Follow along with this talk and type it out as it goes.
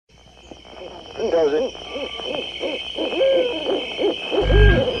Does it?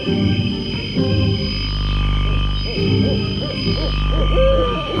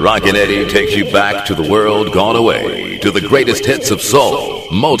 Rockin Eddy takes you back to the world gone away, to the greatest hits of soul,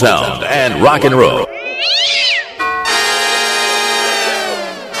 Motown, and rock and roll.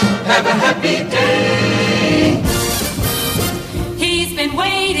 Have a happy day. He's been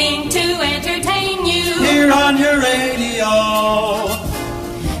waiting to entertain you. Here on your radio.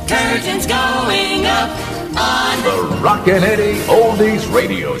 Curtains going up on The Rockin Eddy Oldies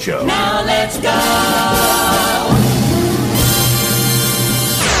Radio Show. Now let's go.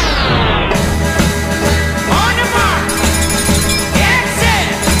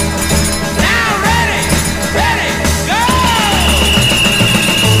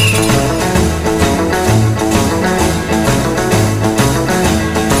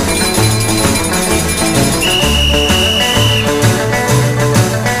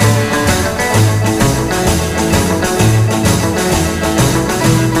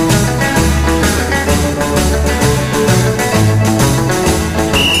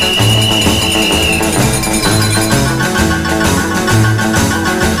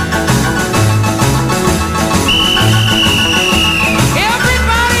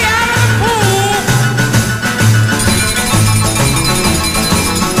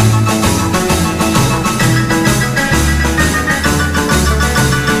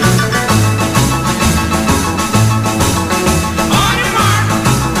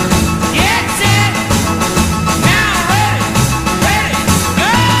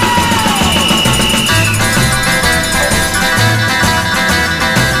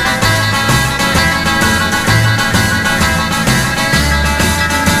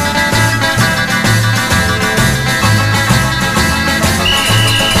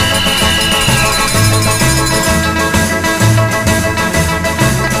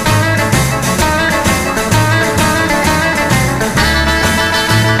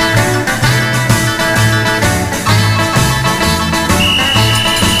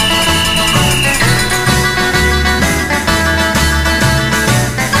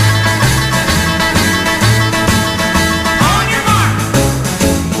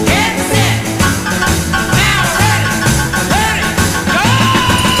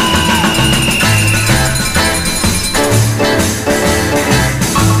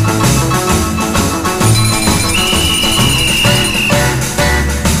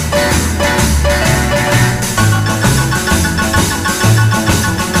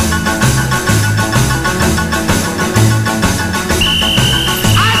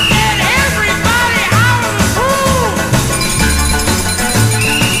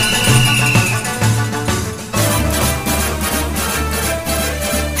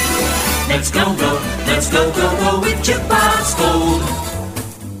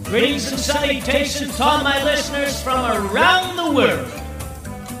 Greetings and salutations to all my listeners from around the world.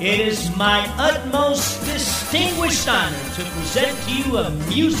 It is my utmost distinguished honor to present to you a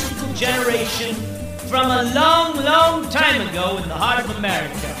musical generation from a long, long time ago in the heart of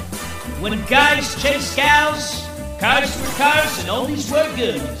America, when guys chased gals, cars were cars, and oldies were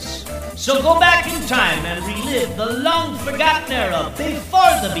goodies. So go back in time and relive the long-forgotten era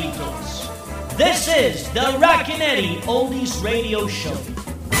before the Beatles. This is the Rockin Eddy Oldies Radio Show.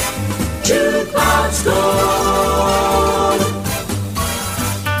 Jukebox Gold.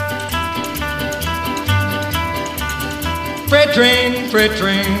 Freight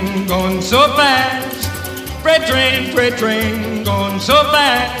train, going so fast. Freight train, going so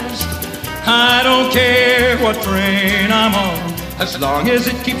fast. I don't care what train I'm on, as long as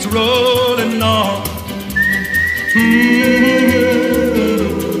it keeps rolling on.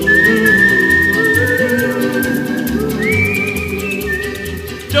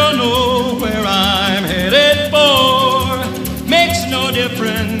 Don't know where I'm headed for, makes no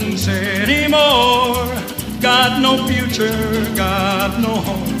difference anymore. Got no future, got no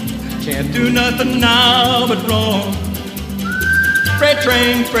home, can't do nothing now but roam. Freight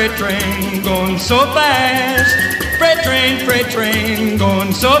train, going so fast. Freight train,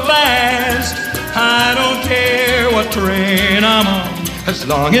 going so fast. I don't care what train I'm on, as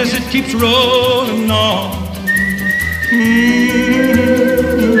long as it keeps rolling on.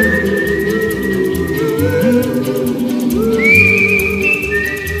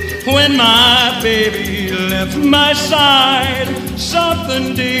 When my baby left my side,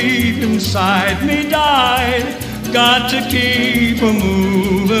 something deep inside me died. Got to keep a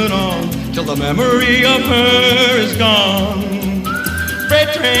moving on till the memory of her is gone.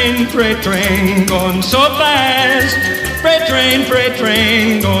 Freight train, going so fast. Freight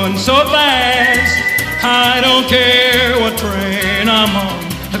train, going so fast. I don't care what train I'm on,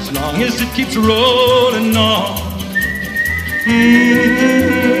 as long as it keeps rolling on.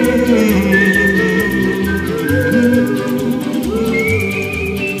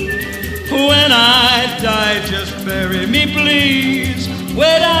 When I die, just bury me, please,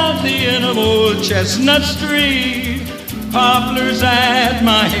 way down the end of old Chestnut Street. Poplars at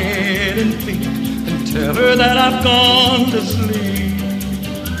my head and feet, and tell her that I've gone to sleep.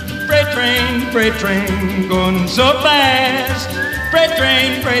 Freight train, going so fast. Freight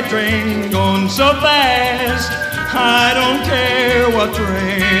train, going so fast. I don't care what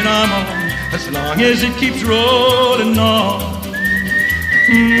train I'm on, as long as it keeps rolling on.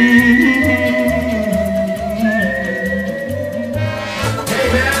 Hey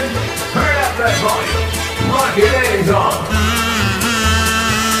man, turn up that volume. Rockin Eddy's on.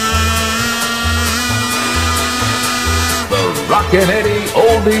 The Rockin Eddy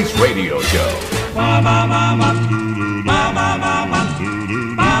Oldies Radio Show.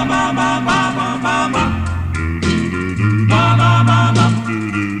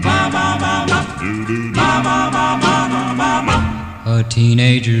 A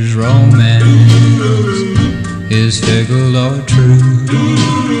teenager's romance is fickle or true.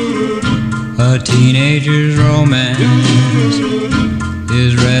 A teenager's romance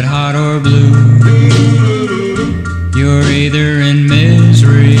is red hot or blue. You're either in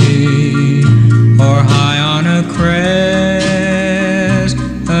misery or high on a crest.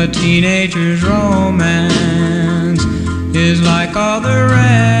 A teenager's romance is like all the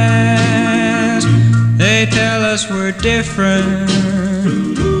rest. They tell us we're different.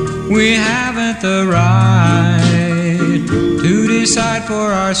 We haven't the right to decide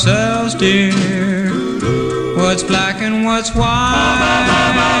for ourselves, dear, what's black and what's white.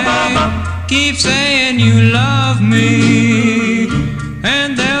 Keep saying you love me,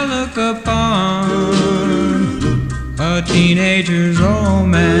 and they'll look upon a teenager's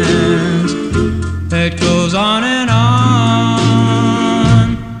romance that goes on and on.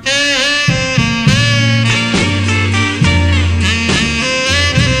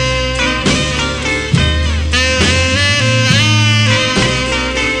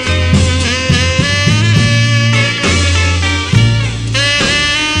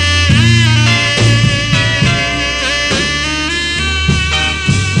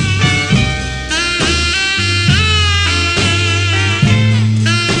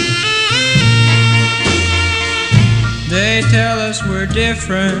 Tell us we're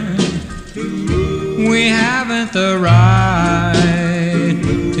different. We haven't the right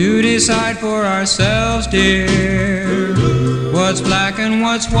to decide for ourselves, dear, what's black and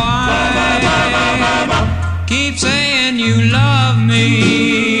what's white. Keep saying you love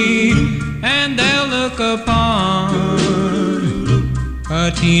me, and they'll look upon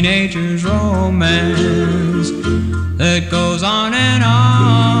a teenager's romance that goes on and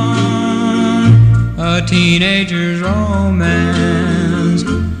on. A teenager's romance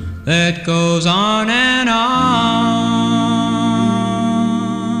that goes on and on.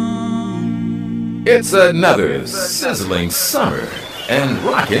 It's another sizzling summer, and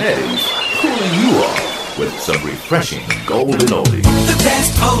Rockin Eddy's cooling you off with some refreshing golden oldies. The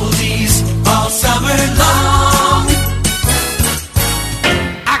best oldies all summer long.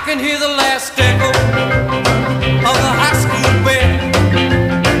 I can hear the last echo of the high school bell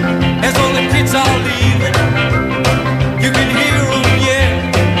as all the kids are leaving. You can hear them yell.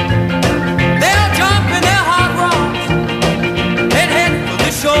 They'll jump in their hot rods and head for the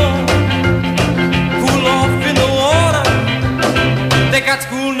shore. Cool off in the water. They got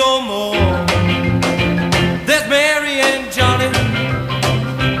school no more. There's Mary and Johnny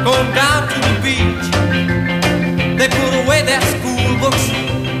going down to the beach. They put away their school books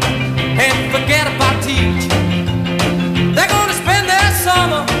and forget about teach. They're gonna spend their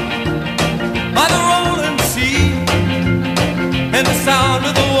summer by the rolling sea, and the sound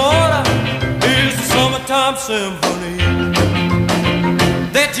of the water is the summertime symphony.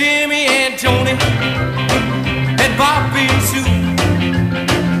 They're Jimmy and Joni and Bobby and Sue.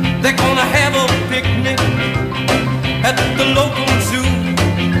 They're gonna have a picnic at the local zoo.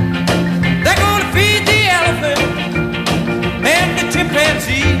 They're gonna feed the elephant and the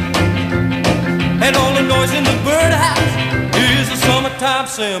chimpanzee, and all the noise in the birdhouse is a summertime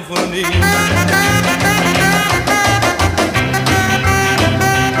symphony.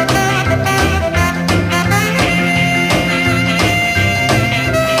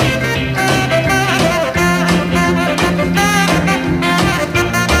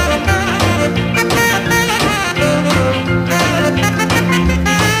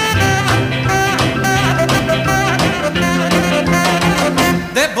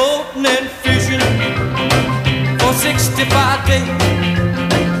 They're boating and fishing for 65 days.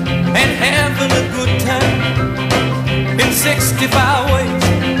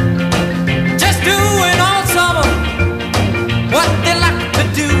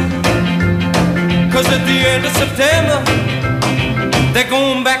 they're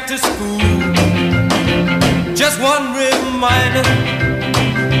going back to school. Just one reminder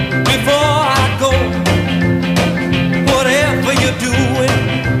before I go. Whatever you're doing,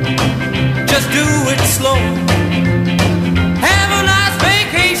 just do it slow. Have a nice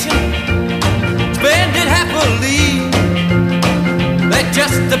vacation, spend it happily. They're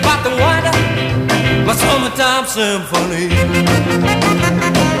just about to wind up my summertime symphony.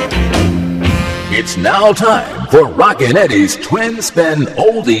 It's now time for Rockin Eddy's Twin Spin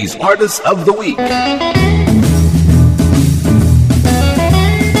Oldies Artists of the Week.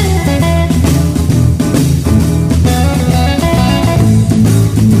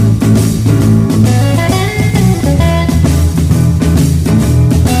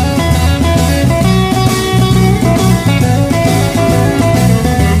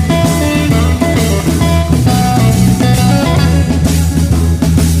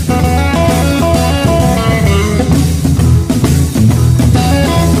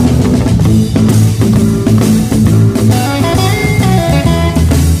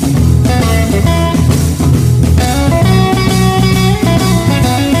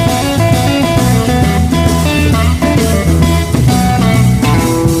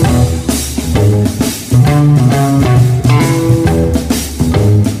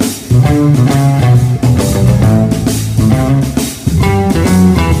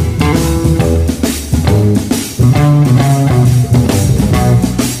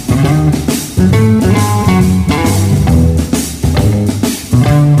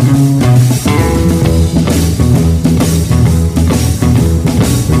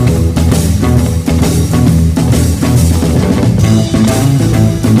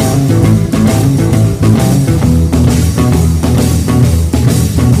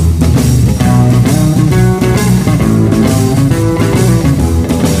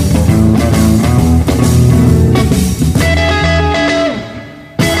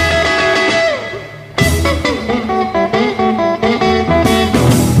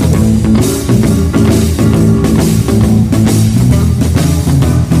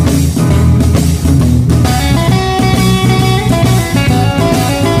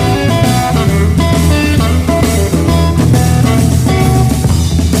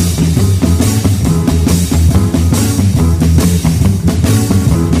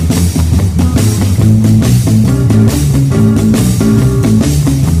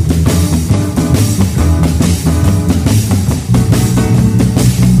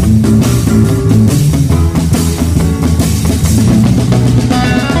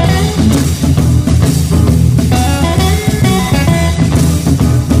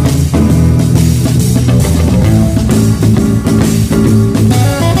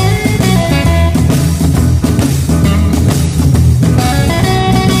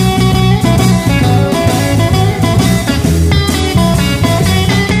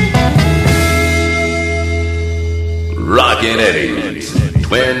 Rockin Eddy's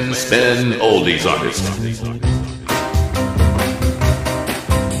Twin Spin Oldies Artist.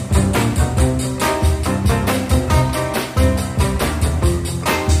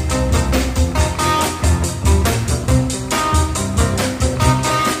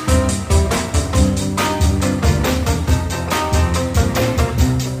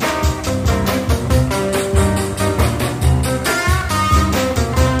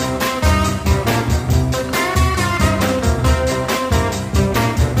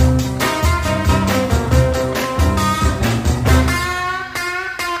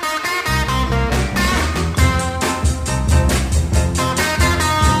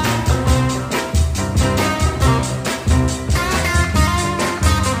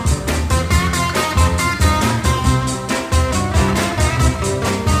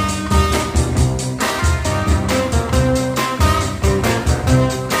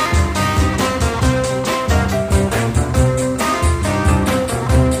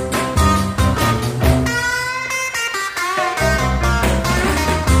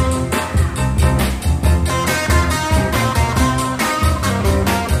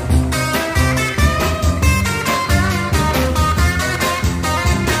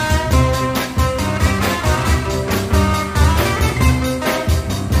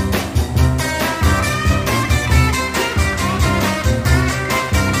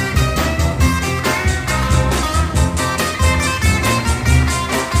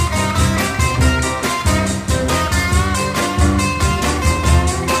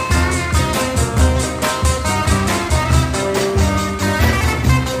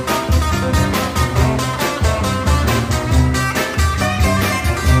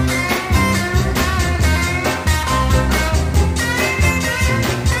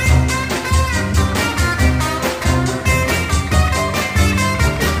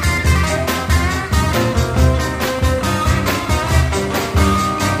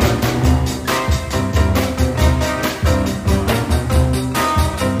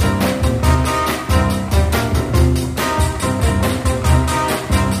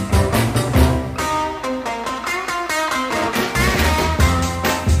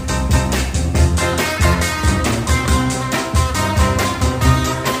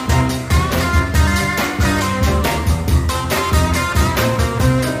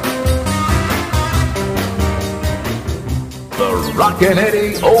 Rockin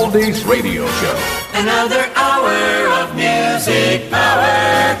Eddy Oldies Radio Show. Another hour of music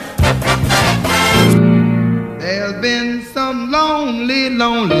power. There's been some lonely,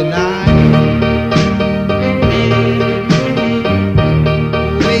 lonely nights.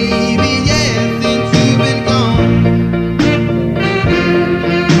 Baby, yes, since you've been gone.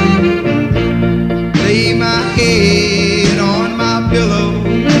 Lay my head on my pillow.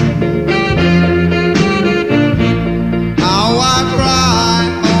 How I cry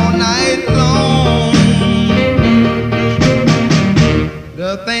all night long.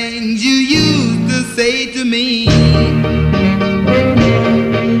 The things you used to say to me,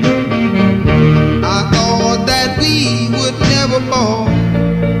 I thought that we would never fall.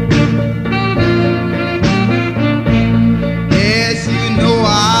 Yes, you know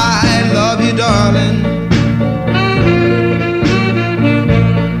I love you, darling.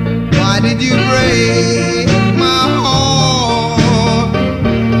 Why did you break my heart?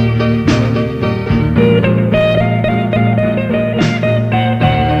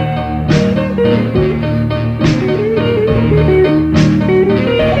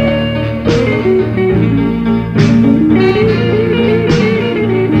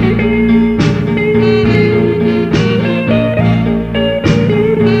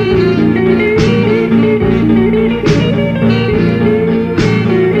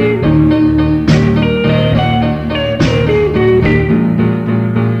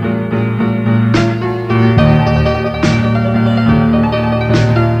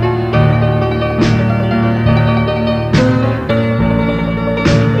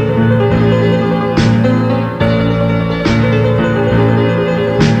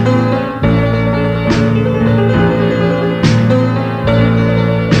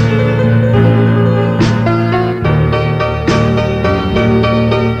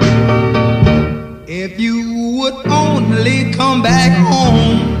 If you would only come back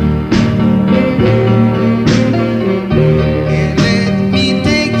home and let me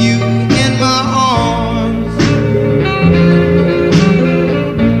take you in my arms.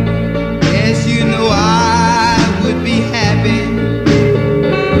 Yes, you know I would be happy.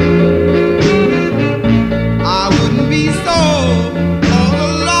 I wouldn't be so all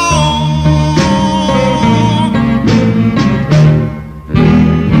alone.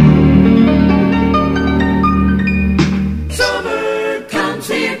 Summer comes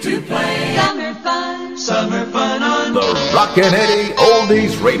here to play. Summer fun. Summer fun on The Rockin Eddy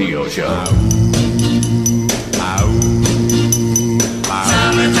Oldies Radio Show.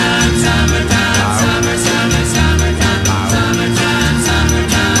 summertime, summertime, summer, summer, summertime, summertime,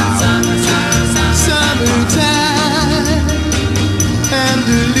 summertime, summertime, Summertime and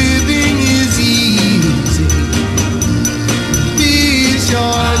the living is easy. Fish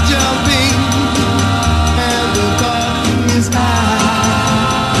are jumping and the cotton is high.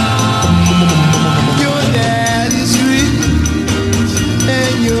 Your dad is rich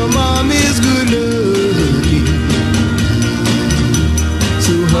and your mom is good looking.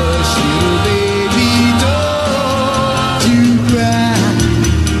 So hush, little baby, don't you cry.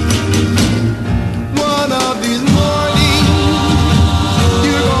 One of these mornings,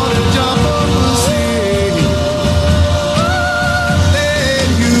 you're gonna jump up and sing. Then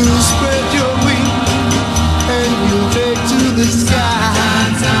you spread your wings and you take to the sky.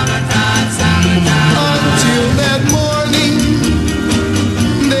 Until that morning,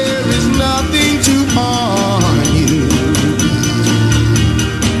 there is nothing to harm you.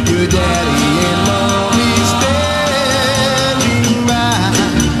 Your daddy and mommy standing by.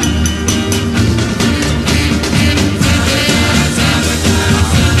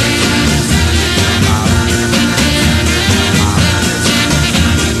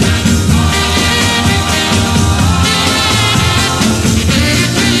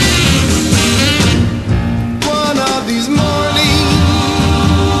 One of these mornings,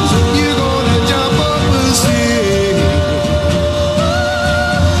 you're gonna jump up and sing.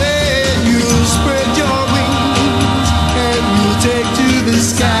 Then you spread your wings and you take to the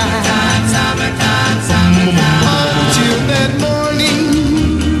sky. Until that morning,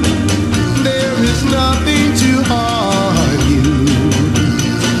 there is nothing to harm you.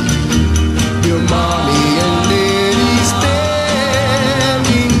 Your mommy and daddy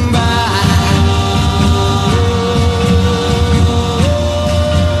standing by.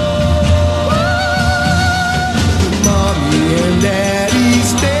 Mommy and daddy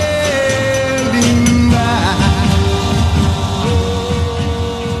standing by.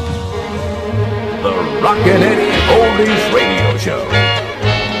 The Rockin Eddy Oldies Radio Show.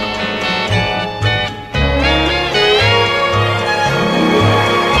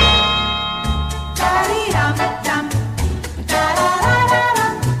 Da-dee-dum-dum. Da-da.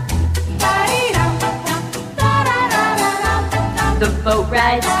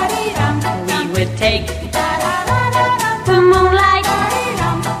 shake. The moonlight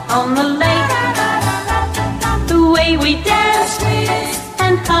on the lake. The way we danced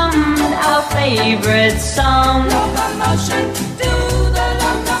and hummed our favorite song. Locomotion, do the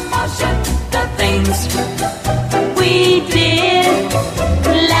locomotion. The things we did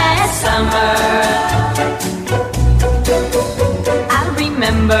last summer. I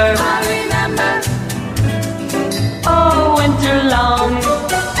remember. Oh, winter long.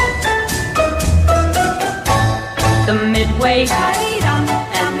 The midway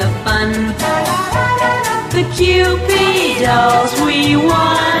and the fun. The Cupid dolls we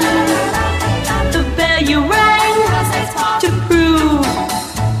won. The bell you rang to prove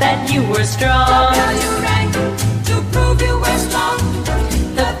that you were strong. To prove you were strong.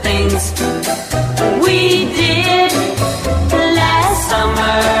 The things we did last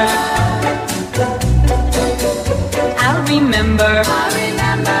summer. I remember.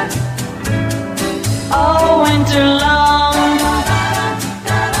 Oh, winter long.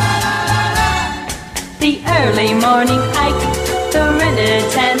 The early morning hike, the rented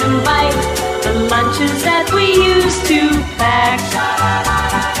tandem bike, the lunches that we used to pack.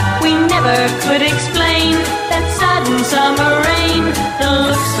 We never could explain that sudden summer rain, the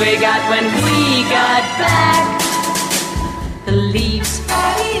looks we got when we got back. The leaves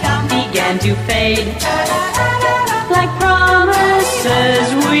began to fade, like promises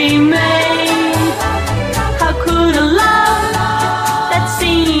we made. How could a love that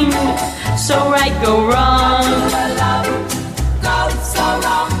seemed so right go wrong?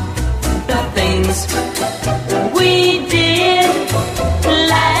 The things we did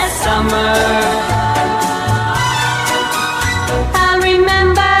last summer. I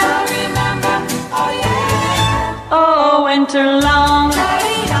remember, oh yeah, oh winter long.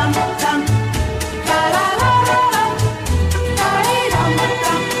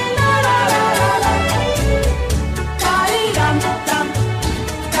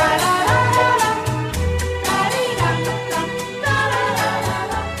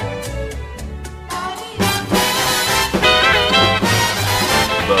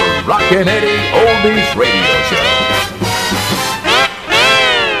 Rockin Eddy Oldies Radio Show.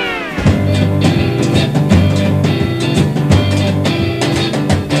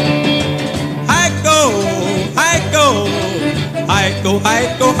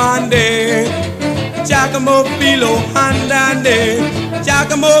 Hike-go, hande, Giacomo Filo handande,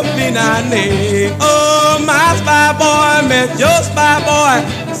 Giacomo Finane. Oh, my spy boy met your spy boy,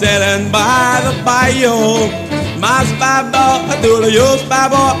 sitting by the bayou. My spy boy, do your spy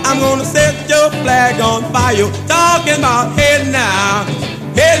boy, I'm gonna set your flag on fire. Talking about head now,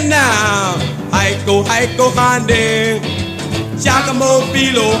 hike-go, hande, Giacomo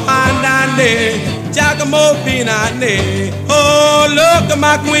Filo handande. Giacomo Finane. Oh, look at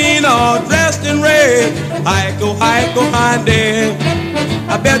my queen all dressed in red. Hike-go, hande.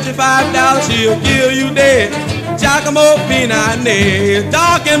 I bet you $5 she'll kill you dead. Giacomo Finane.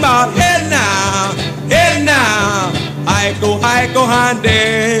 Talking about head now. Hike-go,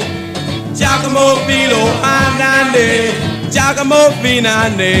 hande. Giacomo Filo handande. Giacomo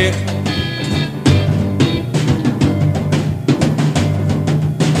Finane.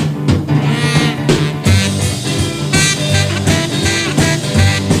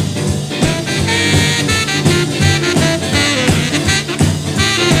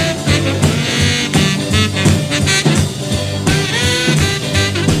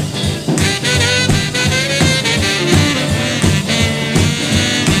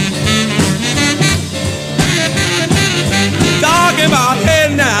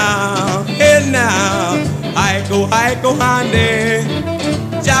 Hike-go, hande,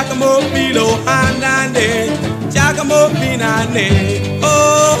 Giacomo Filo handande, Giacomo Finane.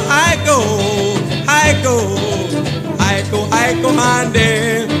 Oh, hike-go, hande.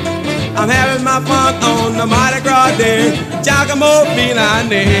 I'm having my fun on the Mardi Gras day. Giacomo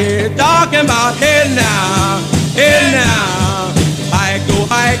Finane. Talking about head now.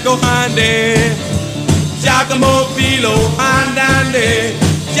 Hike-go, hande, Giacomo Filo handande.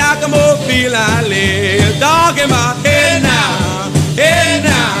 Giacomo Finale, talking about head now,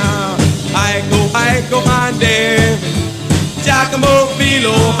 hike-go, hande, Giacomo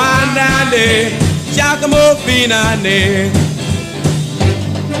Filo handande, Giacomo Finale.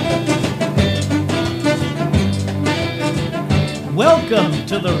 Welcome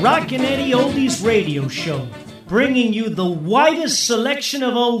to the Rockin Eddy Oldies radio show, bringing you the widest selection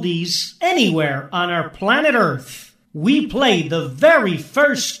of oldies anywhere on our planet Earth. We play the very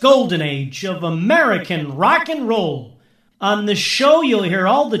first golden age of American rock and roll. On the show, you'll hear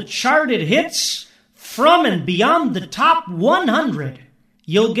all the charted hits from and beyond the top 100.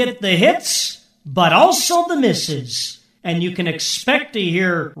 You'll get the hits but also the misses. And you can expect to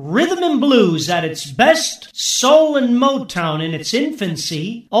hear rhythm and blues at its best, soul and Motown in its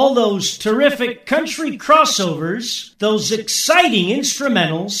infancy, all those terrific country crossovers, those exciting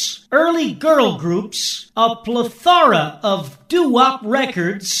instrumentals, early girl groups, a plethora of doo-wop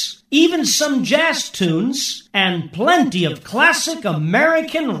records, even some jazz tunes, and plenty of classic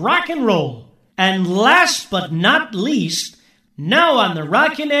American rock and roll. And last but not least, now on the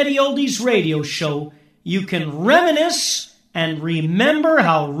Rockin Eddy Oldies radio show, you can reminisce and remember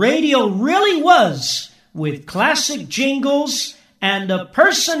how radio really was, with classic jingles and a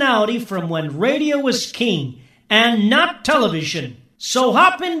personality from when radio was king and not television. So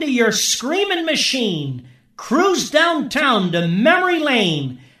hop into your screaming machine, cruise downtown to memory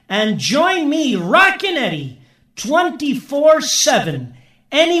lane, and join me, Rockin Eddy, 24/7,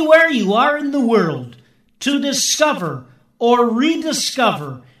 anywhere you are in the world, to discover or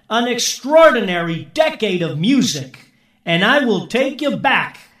rediscover an extraordinary decade of music, and I will take you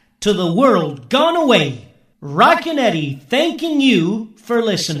back to the world gone away. Rockin Eddy thanking you for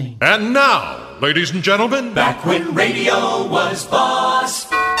listening. And now, ladies and gentlemen, Back when radio was boss.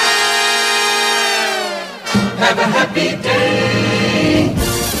 Have a happy day.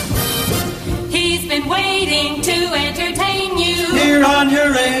 He's been waiting to entertain you. Here on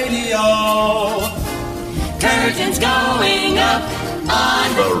your radio. Curtains going up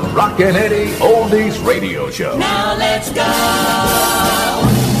on. The Rockin Eddy Oldies Radio Show. Now let's go.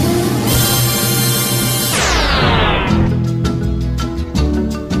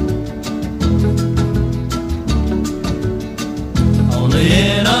 Only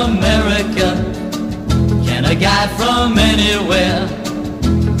in America can a guy from anywhere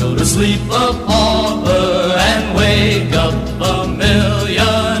go to sleep a pauper and wake up a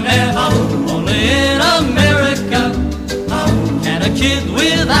millionaire. Only in America can a kid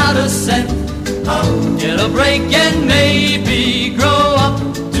without a cent get a break and maybe grow up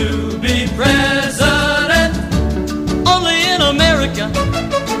to be president. Only in America,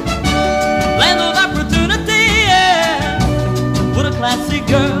 land of opportunity, yeah. Would a classy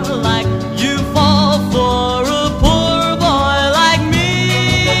girl like you fall for a poor boy like me?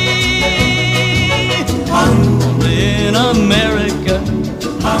 Only in America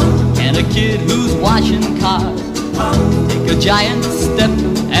can a kid who's washing cars take a giant step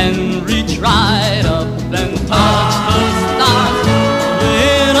and reach right up and touch the stars. Only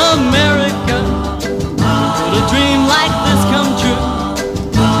in America could a dream like this come true.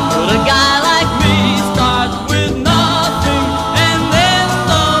 Could a guy like me start with nothing and end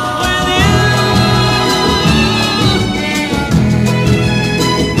up with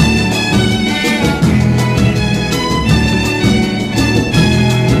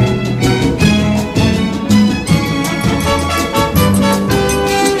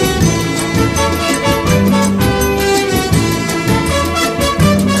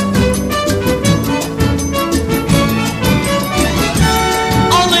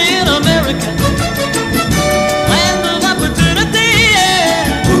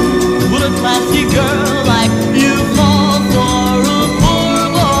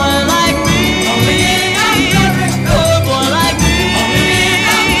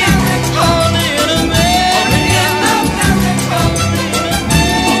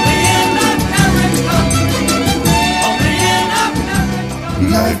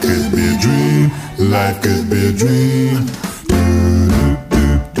Life could be a dream.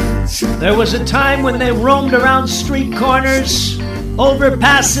 There was a time when they roamed around street corners,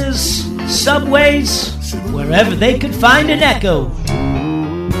 overpasses, subways, wherever they could find an echo.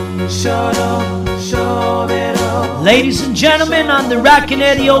 Ladies and gentlemen, on the Rockin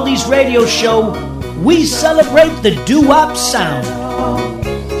Eddy Oldies radio show, we celebrate the doo-wop sound.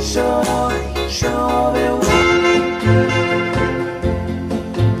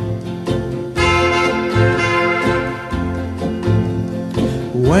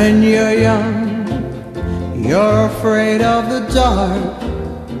 When you're young, you're afraid of the dark.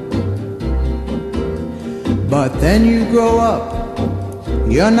 But then you grow up,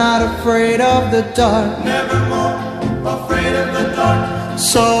 you're not afraid of the dark. Never more afraid of the dark.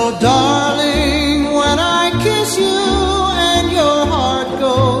 So darling, when I kiss you and your heart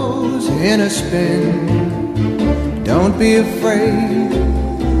goes in a spin, don't be afraid,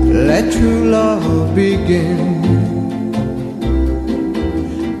 let true love begin.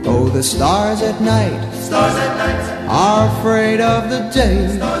 Oh, the stars at night are afraid of the day.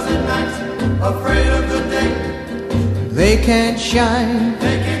 Stars at night, afraid of the day. They can't shine,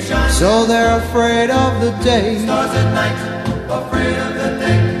 so they're afraid of the day. Stars at night, afraid of the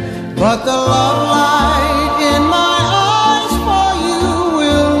day. But the love light in my eyes for you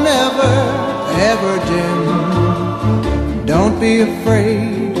will never, ever dim. Don't be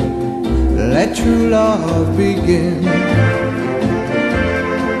afraid, let true love begin.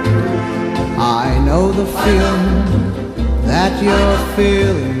 I know the feeling that you're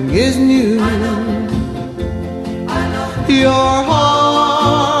feeling is new. Your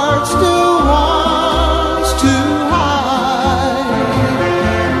heart still wants to hide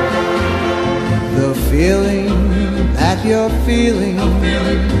the feeling that you're feeling.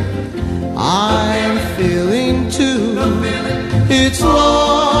 I'm feeling too. It's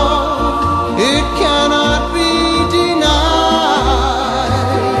love, it cannot be denied.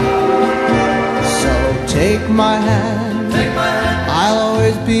 So take my hand, I'll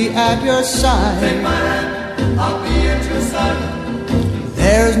always be at your side. Take my hand, I'll be at your side.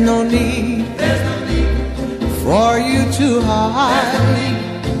 There's no need for you to hide.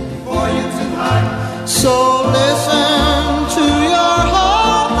 So listen to your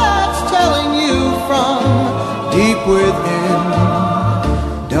heart that's telling you from deep within.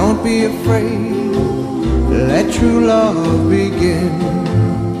 Don't be afraid, let true love begin.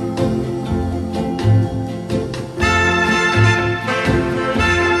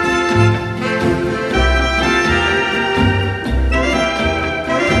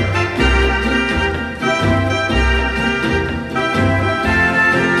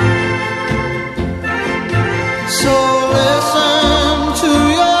 So listen to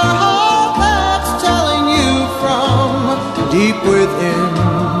your heart that's telling you from deep within.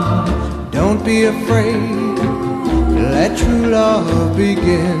 Don't be afraid, let true love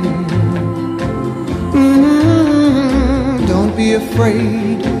begin. Don't be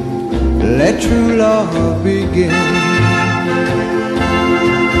afraid, let true love begin.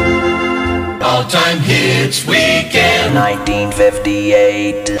 All-time hits weekend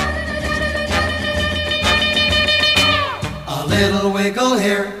 1958. A little wiggle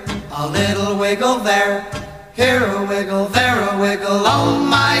here, a little wiggle there. Here a wiggle, there a wiggle. Oh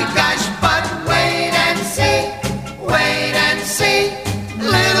my gosh, but wait and see, wait and see.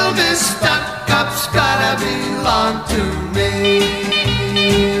 Little Miss Stuck-Up's gotta belong to me.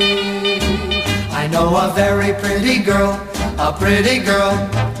 I know a very pretty girl, a pretty girl.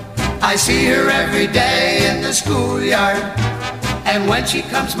 I see her every day in the schoolyard. And when she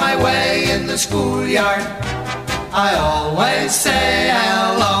comes my way in the schoolyard, I always say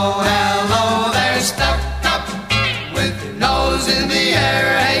hello, hello there, Stuck-Up, with your nose in the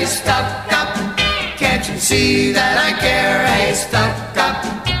air. Hey, Stuck-Up, can't you see that I care? Hey, Stuck-Up,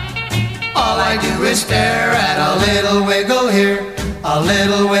 all I do is stare at a little wiggle here, a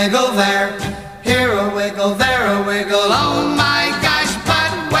little wiggle there. Here a wiggle, there a wiggle. Oh my gosh,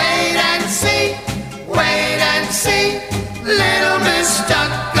 but wait and see, wait and see. Little Miss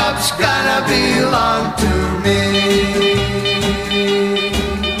Stuck-Up's gonna belong to me.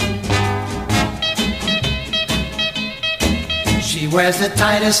 She wears the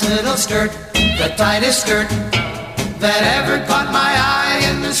tightest little skirt, the tightest skirt that ever caught my eye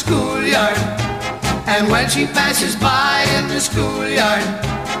in the schoolyard. And when she passes by in the schoolyard,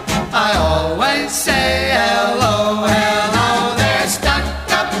 I always say hello, hello there,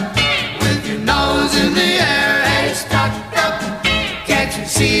 Stuck-Up, with your nose in the air. Hey, Stuck-Up, can't you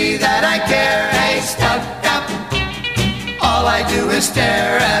see that I care? Hey, Stuck-Up, all I do is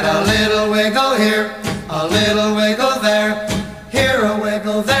stare at a little wiggle here, a little wiggle there. Here a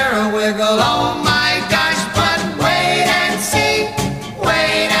wiggle, there a wiggle. Oh my gosh, but wait and see,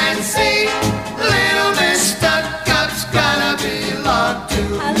 wait and see. Little Miss Stuck-Up's gonna belong to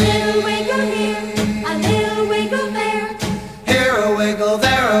me. A little wiggle here, a little wiggle there. Here a wiggle,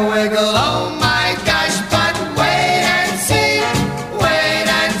 there a wiggle. Oh my gosh, but wait and see, wait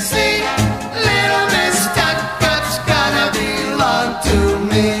and see. Little Miss Stuck-Up's gonna belong to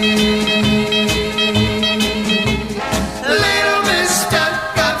me. Little Miss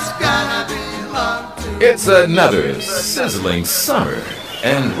Stuck-Up's gonna belong to me. It's another sizzling summer,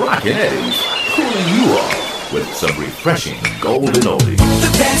 and Rockin Eddy's cooling you off with some refreshing golden oldies.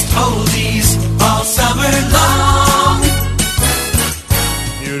 The best oldies all summer long.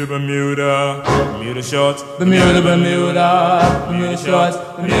 Bermuda, Bermuda shorts, Bermuda, Bermuda, Bermuda shorts,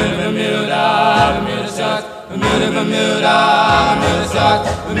 Bermuda, Bermuda, Bermuda shorts, Bermuda, Bermuda, Bermuda shorts,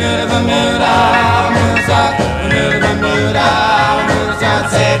 Bermuda, Bermuda, Bermuda shorts, Bermuda, Bermuda, Bermuda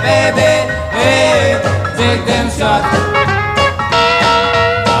shorts. Say, baby, hey, take them shots.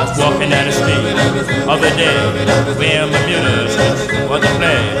 I was walking down the street other day, wearing Bermuda shorts, what to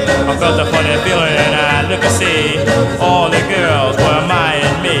play. I felt a funny feeling and I look and see all the girls were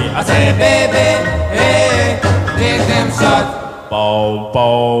admiring me. I said, baby, hey, take them shots. Boom,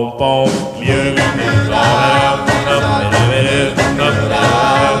 boom, boom. Bermuda, Bermuda, Bermuda,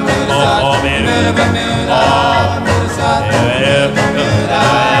 Bermuda,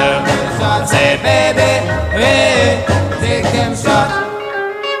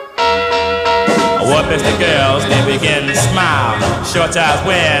 shorts I was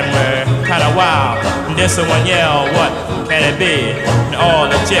wearing were kinda wild. And then someone yelled, what can it be? And all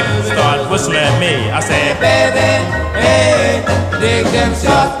the chicks started whistling at me. I said, baby, hey, dig them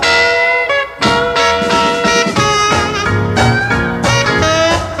shorts.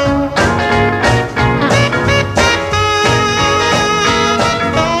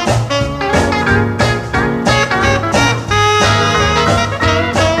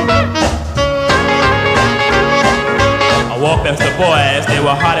 Walked up to the boys, they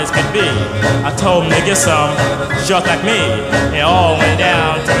were hot as could be. I told them to get some shorts like me. They all went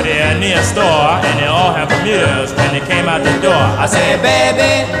down to their near store, and they all had Bermudas when they came out the door. I said,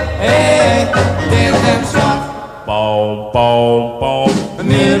 baby, hey, dig them shorts. Boom, boom, boom.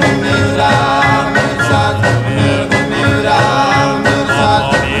 Bermuda, Bermuda, Bermuda shorts. Bermuda, Bermuda, Bermuda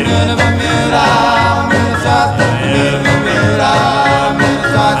shorts. Bermuda, Bermuda, Bermuda shorts. Bermuda, Bermuda,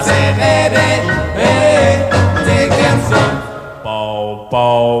 Bermuda shorts. I said, baby, hey, dig them shorts. Bow,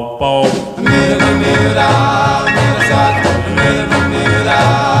 bow. Bermuda, Bermuda, Bermuda shorts. Bermuda, Bermuda,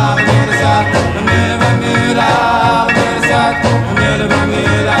 Bermuda shorts. Bermuda, Bermuda, Bermuda shorts. Bermuda,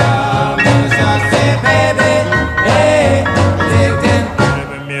 Bermuda, Bermuda shorts. Say, baby, hey, dig them.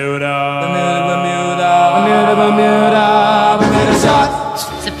 Bermuda, Bermuda, Bermuda, Bermuda, Bermuda shorts.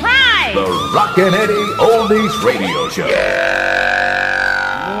 Surprise! The Rockin Eddy Oldies Radio Show.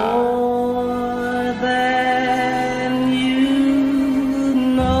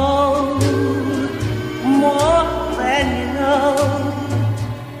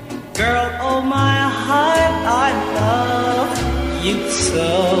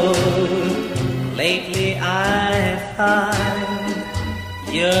 So lately I find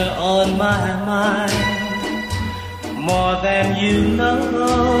you're on my mind more than you know.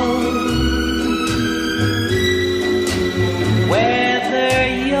 Whether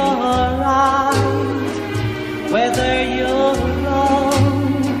you're right, whether you're wrong,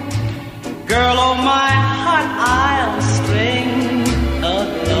 girl, oh my heart I'll string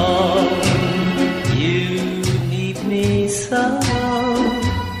along. You need me so.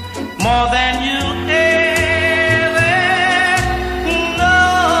 More than you ever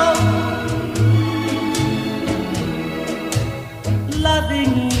know.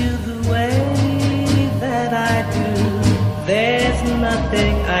 Loving you the way that I do, there's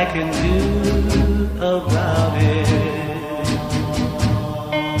nothing I can do about it.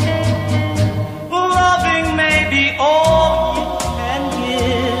 Loving may be all you can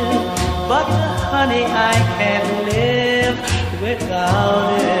give, but honey, I can't live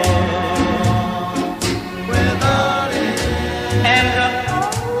without it.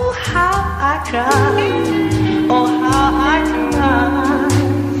 Oh, how I cry.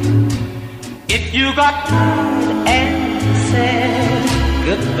 If you got tired and said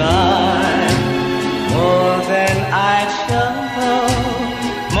goodbye, more than I show,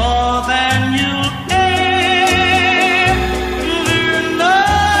 more than you'll ever know.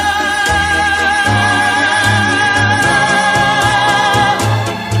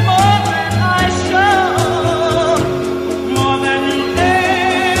 More than I show, more than you'll ever.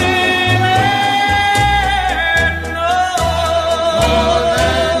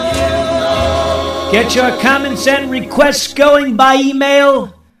 Get your comments and requests going by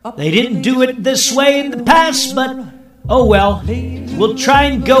email. They didn't do it this way in the past, but oh well. We'll try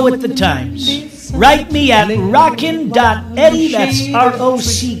and go with the times. Write me at rockin.eddy, that's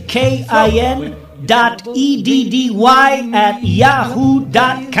ROCKIN .eddy at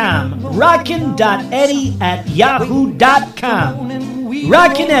yahoo.com. Rockin.eddy at yahoo.com.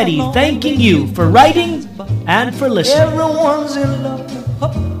 Rockin Eddy thanking you for writing and for listening. Everyone's in love,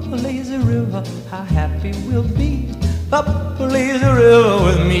 up a lazy river, how happy we'll be, up a lazy river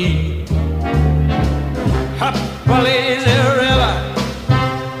with me. Up a lazy river,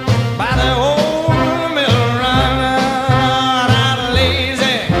 by the old mill run, out a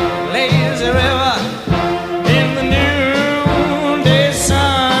lazy, lazy river, in the noonday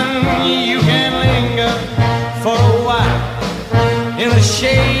sun, you can linger for a while, in the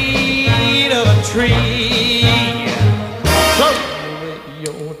shade of a tree.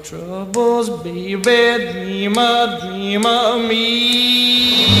 Troubles, baby, dream of me.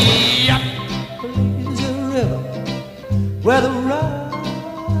 There's a river where the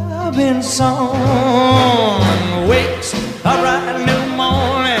robin song wakes a bright new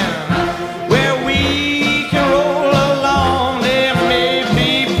morning, where we can roll along. There may be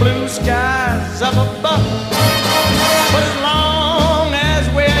blue skies up above, but as long as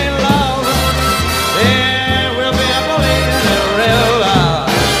we're in love, there will be a lazy river.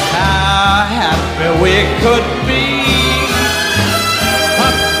 We could be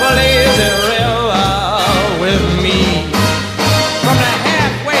up a lazy river with me.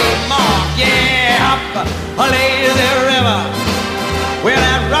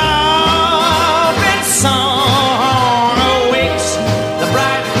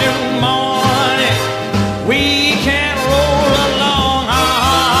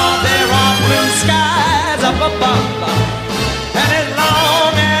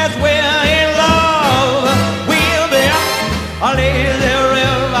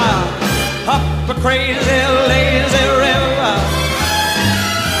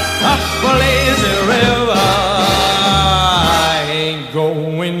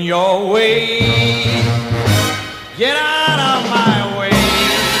 going your way. Get out of my way.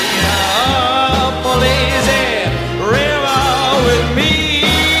 Up a lazy river with me.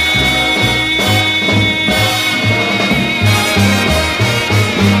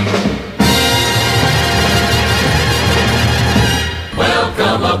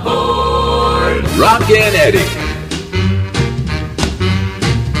 Welcome aboard Rockin Eddy.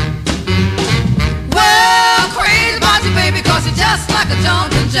 Well, crazy about you, baby, 'cause you're just like a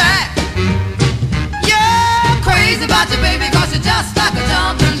jumping jack. Yeah, crazy about you, baby, 'cause you're just like a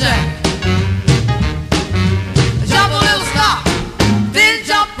jumping jack. Jump a little, stop, then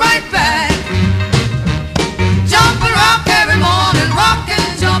jump right back. Jump and rock every morning, rock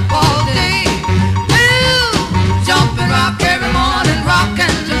and jump all day. Ooh, jump and rock every morning, rock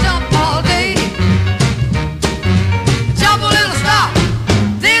and jump all day. Jump a little, stop,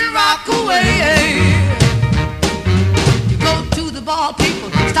 then rock away. You go to the ball, people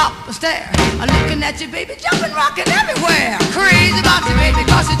stop and stare. I'm looking at you, baby, jumping, rocking everywhere. Crazy about you, baby,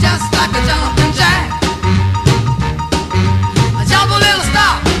 'cause you're just like a jumping jack. Jump a little,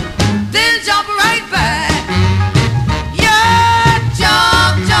 stop, then jump right back. Yeah,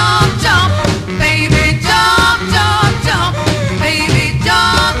 jump, jump, jump, baby, jump, jump, jump, baby,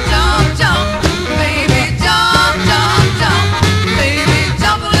 jump, jump, jump, baby, jump, jump, jump, baby,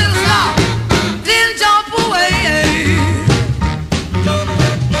 jump a little, stop, then jump away.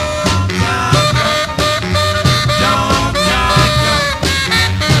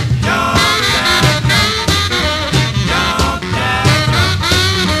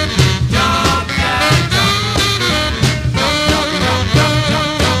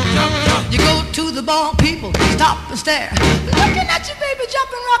 You go to the ball, people stop and stare. Looking at you, baby,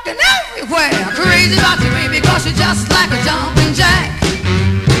 jumping, rocking everywhere. Crazy about you, baby, 'cause you're just like a jumping jack.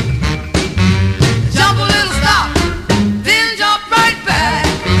 Jump a little, stop, then jump right back.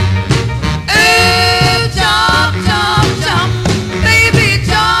 Ooh, jump, jump, jump, baby,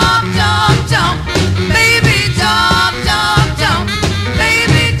 jump, jump, jump, baby, jump, jump, jump,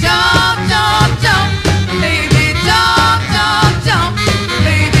 baby, jump, jump, jump, baby, jump, jump, jump,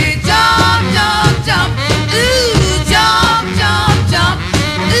 baby, jump, jump, jump. Ooh, jump, jump, jump.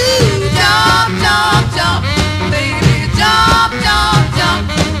 Ooh, jump, jump, jump, baby, jump, jump, jump,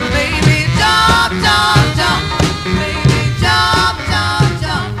 baby, jump, jump, jump, baby, jump, jump,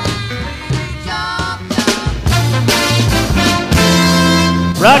 jump, baby, jump, jump.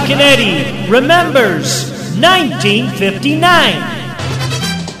 Rockin Eddy remembers 1959.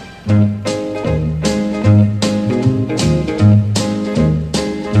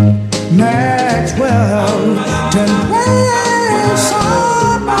 Maxwell done play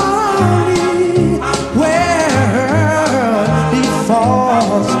somebody where he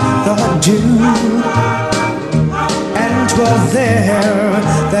falls the dew, and 'twas there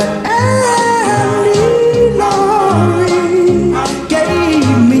that Laurie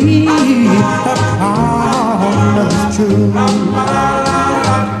gave me a promise true.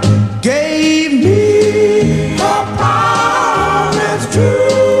 Gave me a promise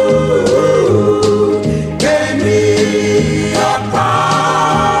true. Gave me a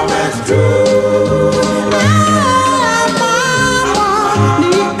promise true.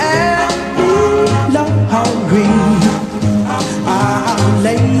 Money and Laurie, I'll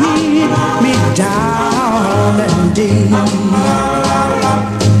lay me down and deep.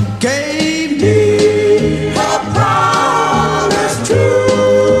 Gave me a promise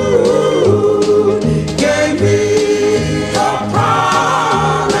true. Gave me a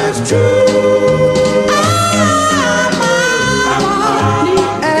promise true. Money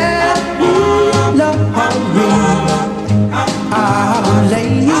and Laurie, I'll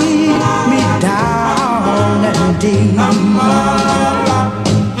lay me down and deep.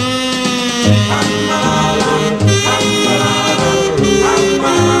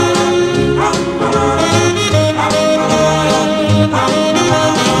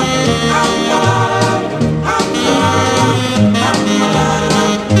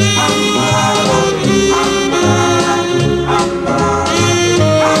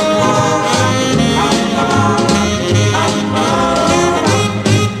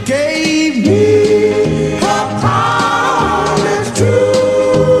 Gave me a promise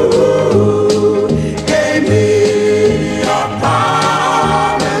true. Gave me a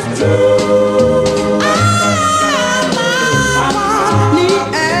promise true. Money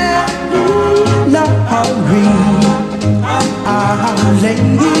and Laurie, I'll lay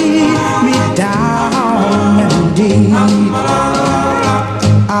me down and deep.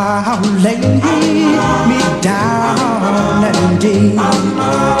 I'll lay me down and deep.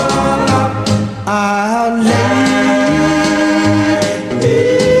 I'll lay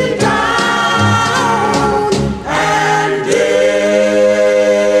me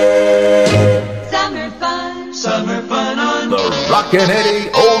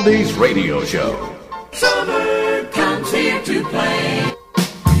radio show. Summer comes here to play.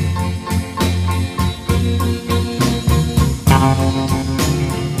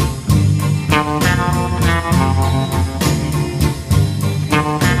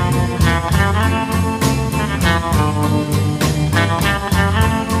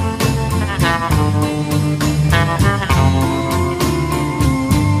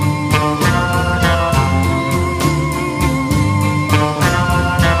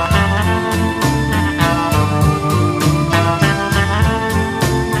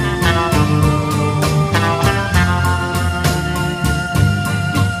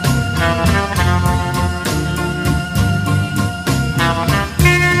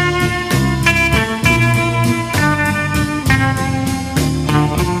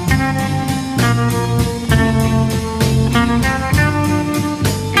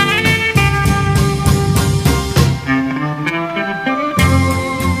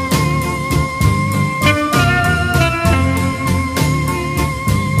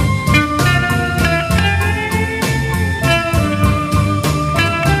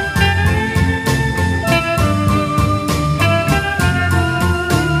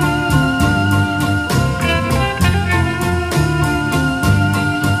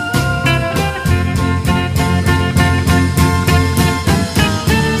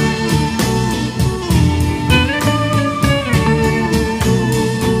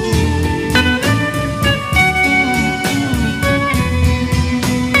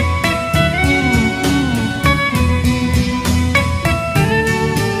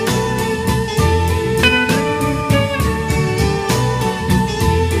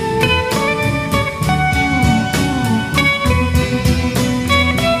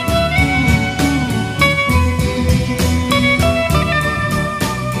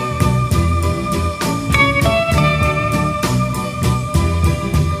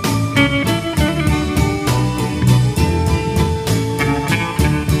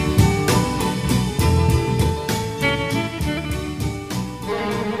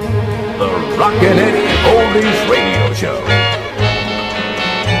 Rockin Eddy Oldies radio show.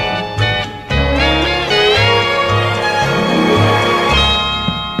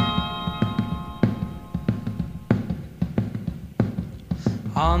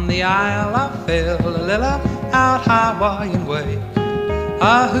 On the Isle I fell a little out Hawaiian way.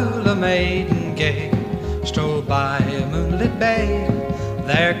 A hula maiden gay strolled by a moonlit bay.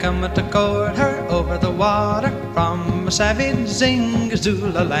 There cometh to court her over the water from a savage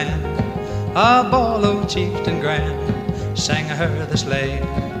Zingazula land. A bolo chieftain grand sang her this lay.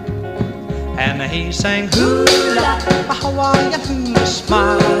 And he sang hula, a Hawaiian hula,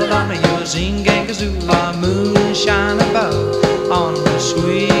 smiled on your Zingazula, moonshine above on the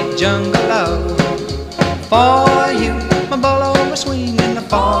sweet jungle love. For you, my bolo was swinging,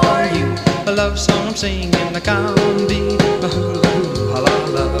 for you, the love song I'm singing, come be my hula hula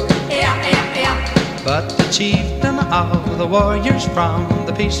love. But the chieftain of the warriors from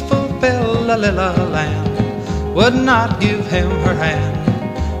the peaceful Philolilla land would not give him her hand.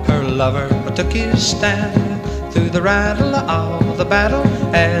 Her lover took his stand through the rattle of the battle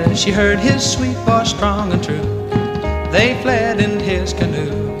as she heard his sweet voice strong and true. They fled in his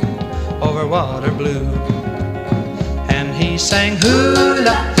canoe over water blue. And he sang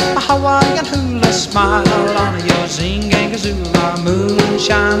hula, a Hawaiian hula, smile on your Zingangazula,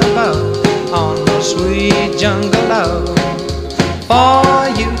 moonshine above on the sweet jungle love. For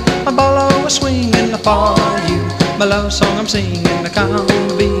you, my bolo was swinging, for you, my love song I'm singing, come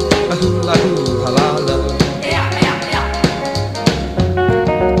be a hula hula love.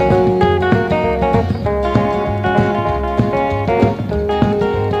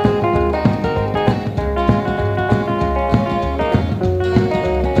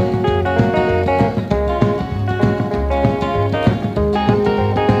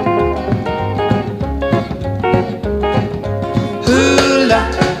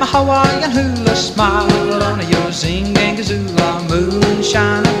 Hawaiian hula, smile on your Zingangazula,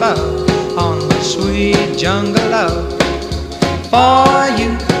 moonshine above on the sweet jungle love. For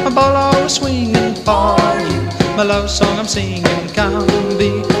you, my bolo is swinging, for you, my love song I'm singing, come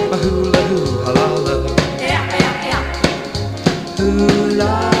be my hula hula love.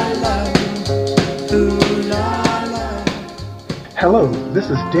 Hula love, hula love. Hello, this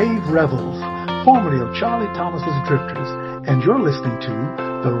is Dave Revels, formerly of Charlie Thomas's Drifters, and you're listening to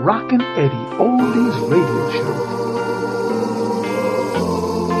the Rockin Eddy Oldies radio show.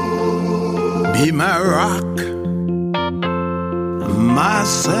 Be my rock, my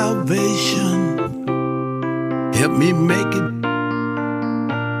salvation. Help me make it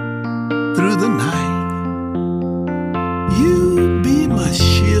through the night. You be my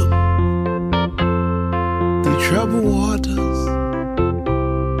ship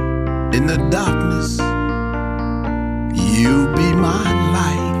In the darkness, you be my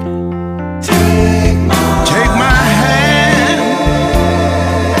light. Take my hand,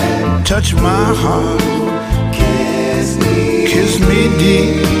 touch my heart, kiss me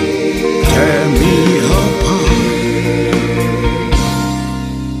deep, tear me apart.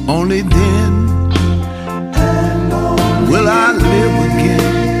 Only then will I live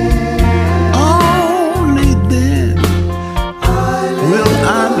again. Only then will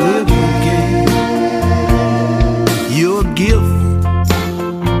I live again. Your gift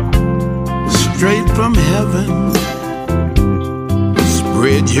straight from heaven.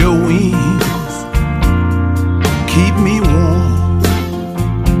 Spread your wings, keep me warm.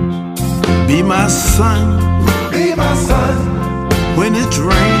 Be my sun, when it's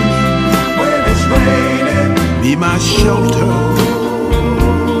raining. Be my shelter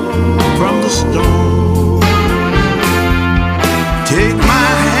from the storm. Take my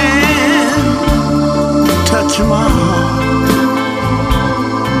hand, touch my heart,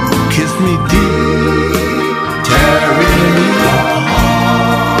 kiss me deep, tearing me apart.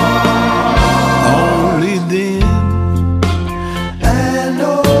 Only then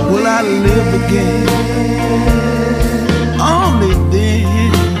will I live again. Only then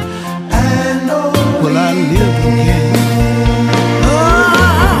will I live again.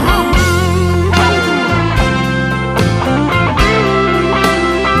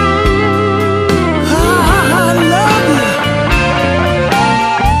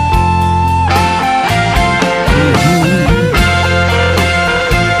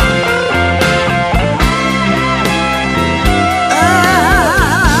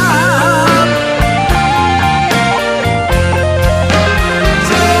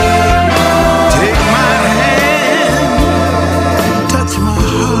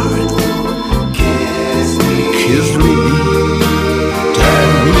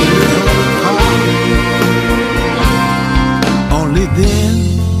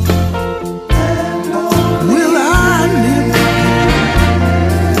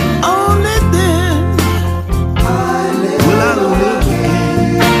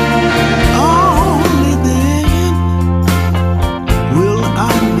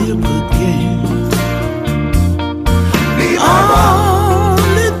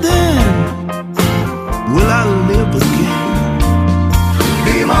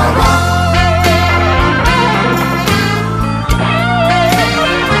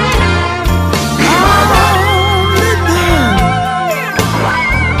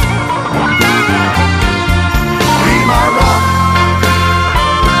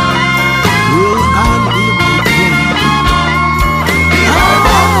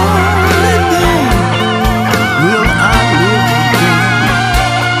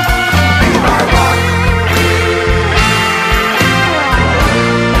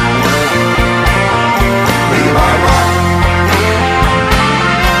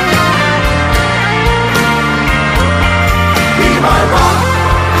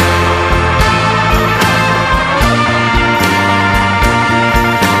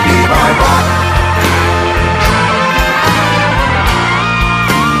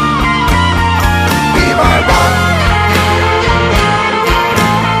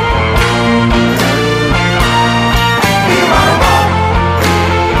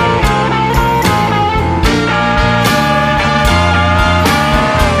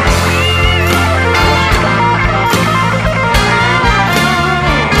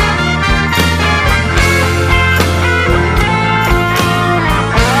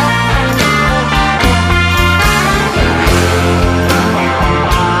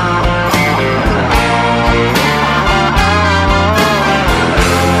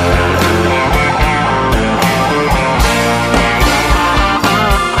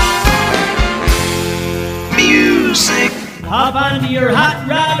 Hop onto your hot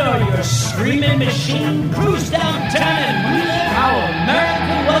rod or your screaming machine, cruise downtown and relive how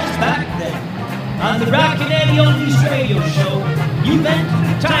America was back then. On the Rockin Eddy Oldies radio show, you've entered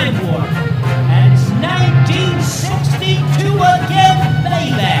the time warp. And it's 1962 again,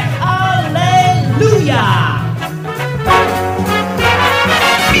 baby. Hallelujah!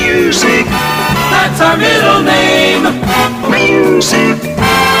 Music, that's our middle name. Music.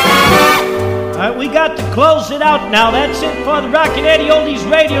 All right, we got to close it out now. That's it for the Rockin Eddy Oldies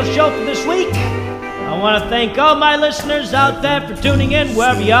radio show for this week. I want to thank all my listeners out there for tuning in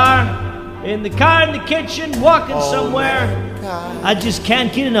wherever you are. In the car, in the kitchen, walking somewhere. I just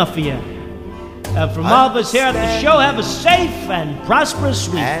can't get enough of you. From all of us here at the show, have a safe and prosperous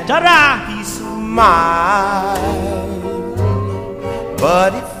week. Ta-da! Peace of mind.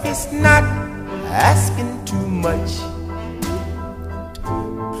 But if it's not asking too much,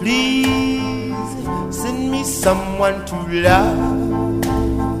 Please send me someone to love.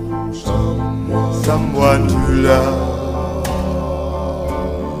 Someone to love.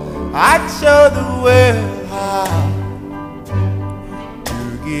 I'd show the world how to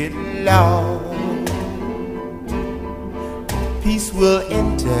get lost. Peace will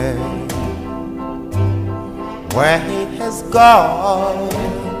enter where hate has gone.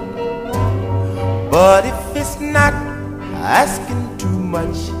 But if it's not asking too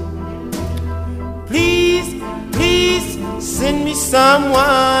much, please, please send me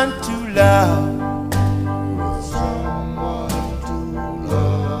someone to love.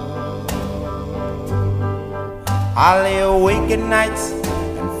 I lay awake at nights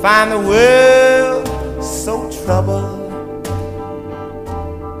and find the world so troubled,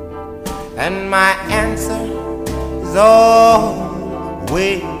 and my answer is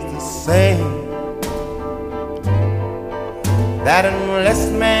always the same, that unless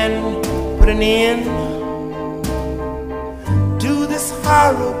man put an end to this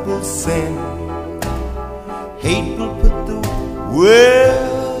horrible sin, hate will put the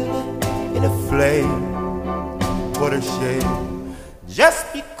world in a flame. What a shame.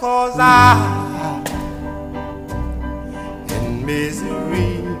 Just because I'm in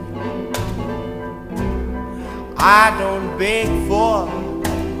misery, I don't beg for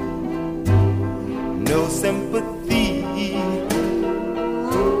no sympathy.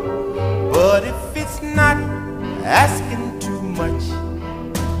 But if it's not asking too much,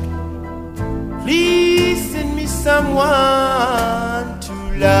 please send me someone to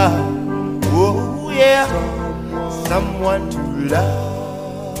love. Oh yeah, someone to love.